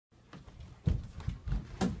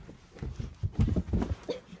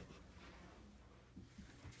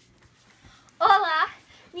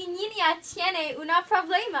niña tiene un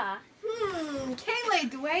problema. ¿Qué le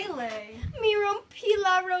duele? Me rompí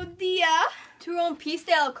la rodilla. ¿Tú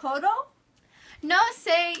rompiste el codo? No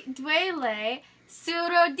se duele su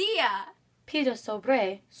rodilla. Pido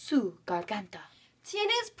sobre su garganta.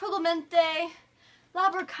 ¿Tienes probablemente la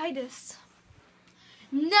bronquitis?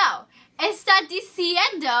 No, está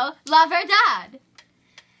diciendo la verdad.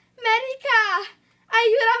 Médica,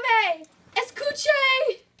 ayúdame.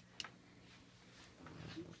 Escuche.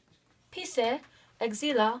 Pise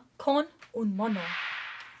exila con un mono.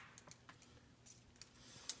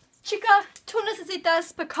 Chica, tú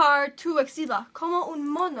necesitas picar tu axila como un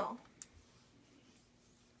mono.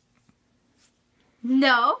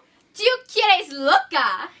 No, tú quieres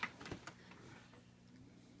loca.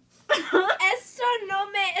 Esto no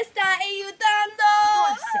me está ayudando.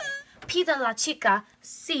 Pida a la chica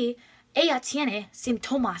si ella tiene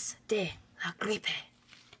síntomas de la gripe.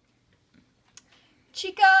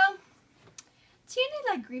 Chica, ¿tiene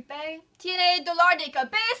la gripe? ¿Tiene dolor de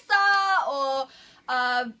cabeza o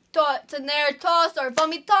tener tos o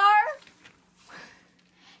vomitar?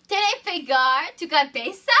 ¿Tiene pegar tu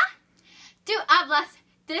cabeza? Tú hablas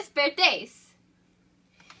despertés.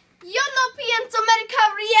 Yo no pienso Medico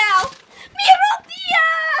Real. ¡Mi rodilla!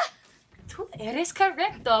 Tú eres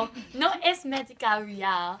correcto. No es Medico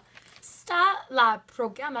Real. Está la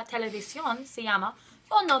programa televisión se llama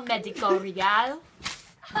 ¿O no Medico Real?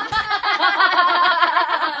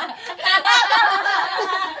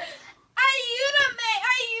 Ayúdame,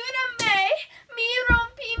 ayúdame. Me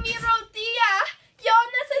rompí mi rodilla. Yo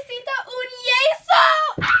necesito un yeso.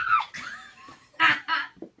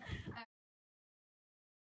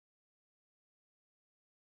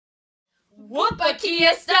 Whoop, aquí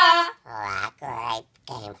está. La grape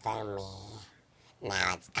came for me.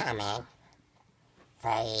 Now it's coming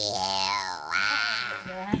for you.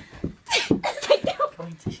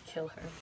 Going to kill her.